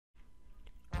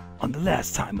on the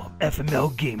last time of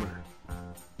FML Gamer.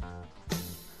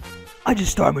 I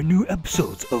just started my new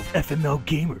episodes of FML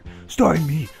Gamer, starring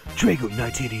me,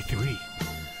 Drago1983.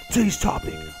 Today's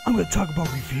topic, I'm going to talk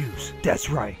about reviews. That's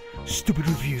right, stupid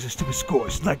reviews and stupid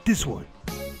scores like this one.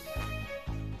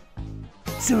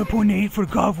 7.8 for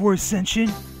God of War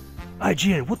Ascension?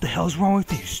 IGN, what the hell's wrong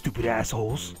with you, stupid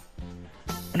assholes?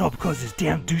 And all because this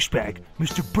damn douchebag,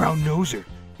 Mr. Brown Noser.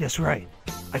 That's right,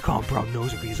 I call him Brown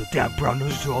Noser because he's a damn Brown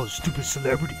Noser to all the stupid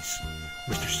celebrities.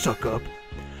 Mr. Suck Up.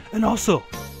 And also,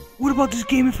 what about this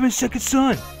game from his second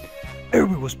son?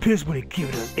 Everybody was pissed when he gave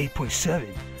it an 8.7.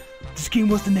 This game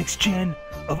was the next gen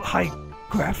of high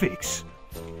graphics.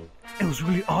 It was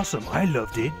really awesome. I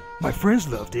loved it. My friends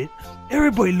loved it.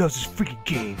 Everybody loves this freaking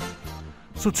game.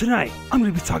 So tonight, I'm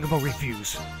going to be talking about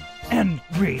reviews and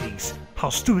ratings, how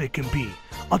stupid it can be,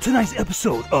 on tonight's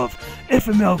episode of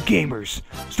FML Gamers,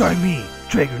 starring me,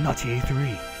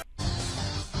 Drago1983.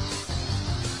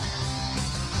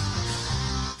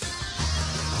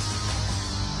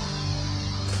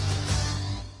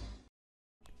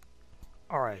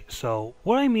 Alright, so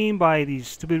what I mean by these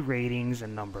stupid ratings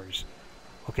and numbers.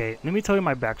 Okay, let me tell you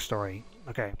my backstory.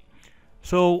 Okay,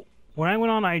 so when I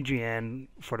went on IGN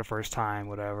for the first time,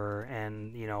 whatever,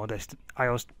 and you know, I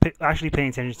was actually paying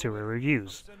attention to the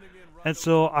reviews. And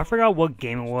so I forgot what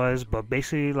game it was, but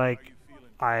basically, like,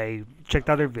 I checked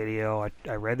out their video,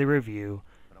 I read the review,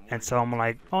 and so I'm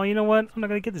like, oh, you know what? I'm not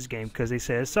gonna get this game because they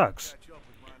say it sucks.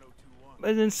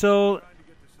 And then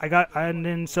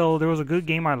so there was a good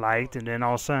game I liked, and then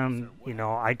all of a sudden, you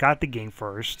know, I got the game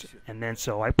first, and then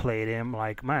so I played it. I'm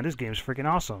like, man, this game's freaking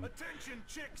awesome.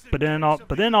 But then all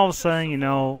of a sudden, you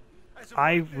know,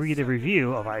 I read the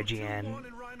review of IGN,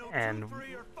 and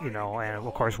you know, and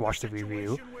of course watch the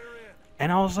review,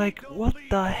 and I was like, what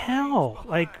the hell?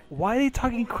 Like, why are they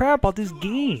talking crap about this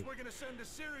game?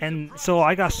 And so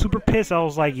I got super pissed. I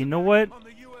was like, you know what?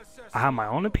 I have my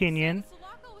own opinion,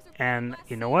 and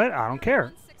you know what? I don't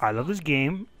care. I love this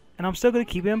game, and I'm still going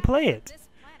to keep it and play it.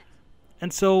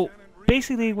 And so,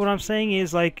 basically, what I'm saying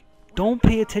is, like, don't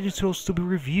pay attention to those stupid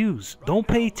reviews. Don't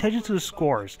pay attention to the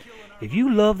scores. If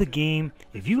you love the game,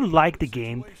 if you like the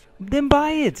game, then buy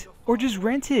it. Or just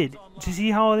rent it to see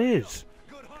how it is.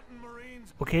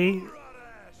 Okay?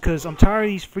 Because I'm tired of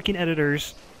these freaking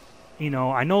editors. You know,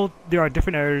 I know there are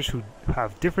different editors who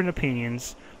have different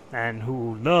opinions and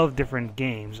who love different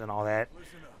games and all that.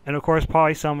 And of course,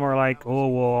 probably some are like, oh,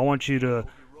 well, I want you to,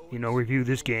 you know, review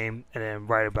this game and then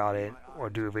write about it or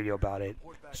do a video about it.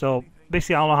 So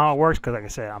basically, I don't know how it works because, like I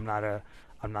said, I'm not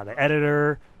an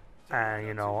editor, and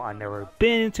you know, I've never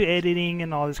been into editing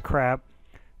and all this crap.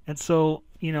 And so,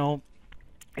 you know,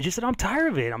 it's just that I'm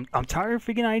tired of it. I'm tired of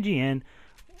freaking IGN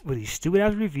with these stupid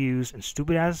ass reviews and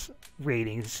stupid ass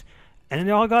ratings, and then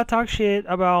they all gotta talk shit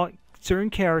about certain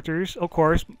characters. Of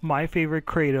course, my favorite,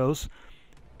 Kratos.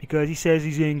 Because he says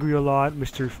he's angry a lot,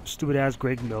 Mr. Stupid-ass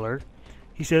Greg Miller.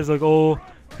 He says, like, oh,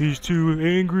 he's too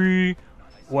angry.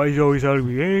 Why does he always have to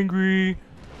be angry?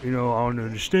 You know, I don't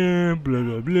understand, blah,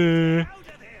 blah, blah.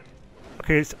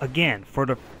 Okay, it's, again, for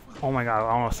the... Oh, my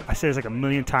God, I said this like a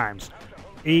million times.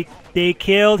 They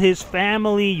killed his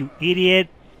family, you idiot.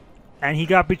 And he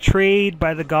got betrayed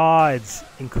by the gods,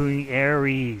 including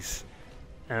Ares.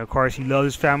 And, of course, he loved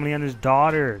his family and his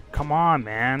daughter. Come on,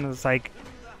 man. It's like...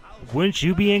 Wouldn't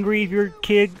you be angry if your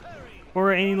kid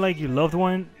or any, like, your loved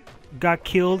one got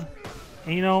killed?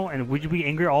 You know, and would you be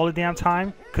angry all the damn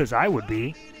time? Because I would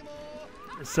be.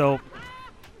 So,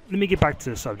 let me get back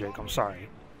to the subject. I'm sorry.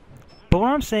 But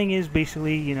what I'm saying is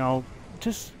basically, you know,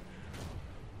 just,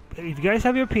 if you guys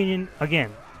have your opinion,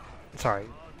 again, sorry,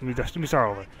 let me start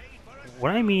over.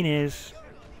 What I mean is,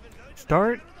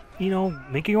 start, you know,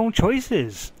 making your own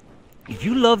choices. If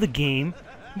you love the game,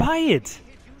 buy it.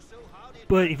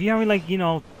 But if you're having, like, you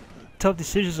know, tough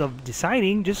decisions of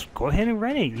deciding, just go ahead and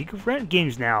rent it. You can rent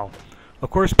games now. Of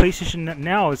course, PlayStation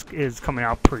Now is coming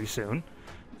out pretty soon.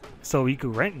 So you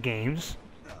can rent games.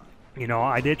 You know,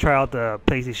 I did try out the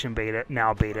PlayStation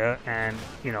beta, and,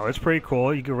 you know, it's pretty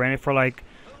cool. You can rent it for, like,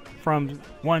 from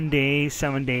 1 day,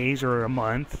 7 days, or a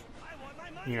month.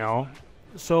 You know.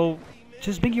 So,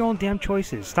 just make your own damn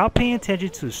choices. Stop paying attention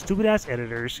to stupid-ass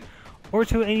editors or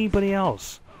to anybody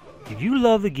else. If you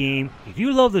love the game, if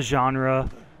you love the genre,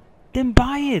 then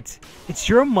buy it. It's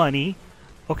your money,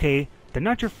 okay? They're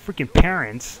not your freaking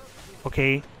parents,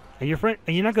 okay? And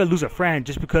you're not gonna lose a friend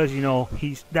just because, you know,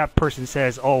 that person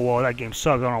says, oh, well, that game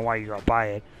sucks, I don't know why you gotta buy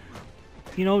it.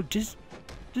 You know, just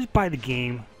buy the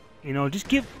game. You know, just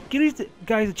give these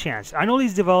guys a chance. I know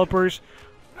these developers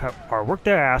are work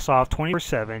their ass off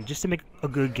 24/7 just to make a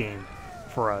good game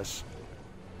for us.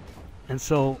 And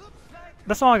so,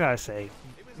 that's all I gotta say.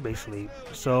 basically.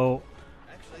 So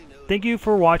thank you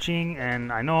for watching,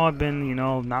 and I know I've been,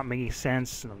 not making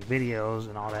sense in the videos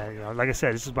and all that. Like I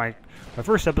said, this is my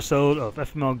first episode of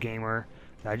FML Gamer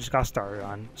that I just got started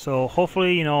on. So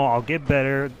hopefully, I'll get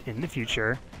better in the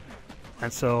future.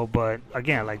 And so, but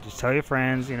again, like, just tell your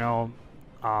friends,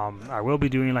 I will be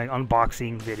doing like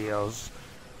unboxing videos,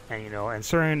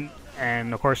 and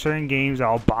and of course certain games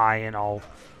I'll buy and I'll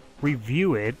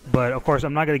review it. But of course,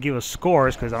 I'm not gonna give us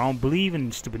scores because I don't believe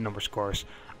in stupid number scores.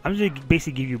 I'm just gonna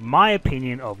basically give you my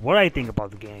opinion of what I think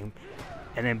about the game,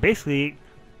 and then basically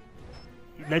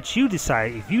let you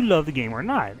decide if you love the game or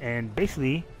not, and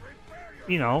basically,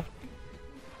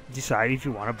 decide if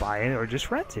you want to buy it or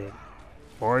just rent it,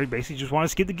 or you basically just want to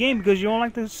skip the game because you don't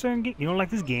like this certain game. You don't like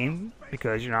this game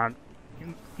because you're not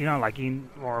liking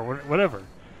or whatever,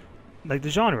 like the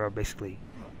genre basically.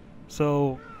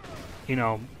 So,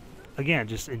 again,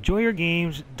 just enjoy your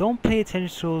games. Don't pay attention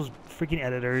to those freaking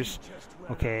editors.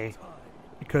 Okay,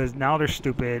 because now they're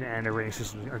stupid and their rating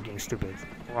systems are getting stupid.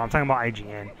 Well, I'm talking about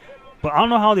IGN, but I don't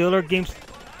know how the other games.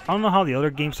 I don't know how the other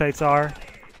game sites are,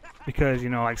 because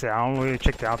like I said, I don't really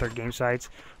check out their game sites,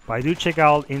 but I do check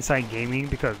out Inside Gaming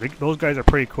because those guys are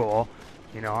pretty cool.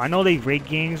 I know they rate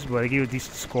games, but they give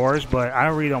decent scores. But I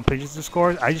don't pay attention to the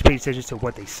scores. I just pay attention to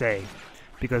what they say,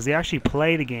 because they actually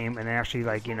play the game and they actually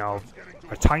are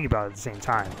talking about it at the same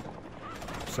time.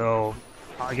 So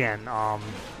again,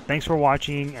 thanks for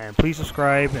watching, and please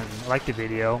subscribe and like the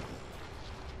video.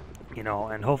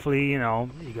 And hopefully, you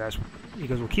guys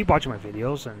will keep watching my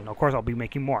videos, and of course I'll be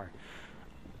making more.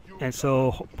 And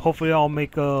so hopefully I'll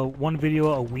make one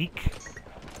video a week,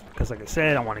 because like I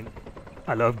said,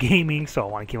 I love gaming, so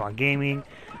I want to keep on gaming,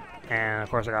 and of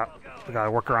course I got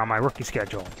to work around my working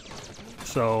schedule.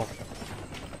 So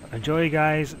enjoy, you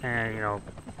guys, and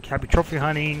happy trophy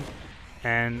hunting.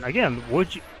 And again,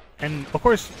 and of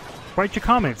course, write your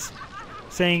comments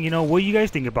saying, what do you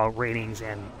guys think about ratings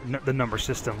and the number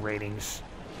system ratings.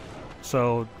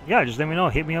 So yeah, just let me know.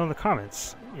 Hit me up in the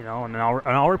comments, and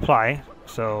I'll reply.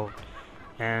 So,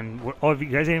 and if you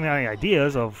guys have any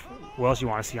ideas of what else you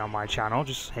want to see on my channel,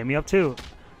 just hit me up too.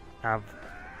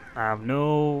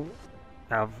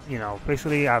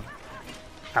 Basically I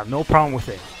have no problem with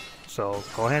it. So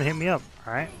go ahead and hit me up.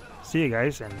 All right. See you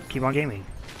guys, and keep on gaming.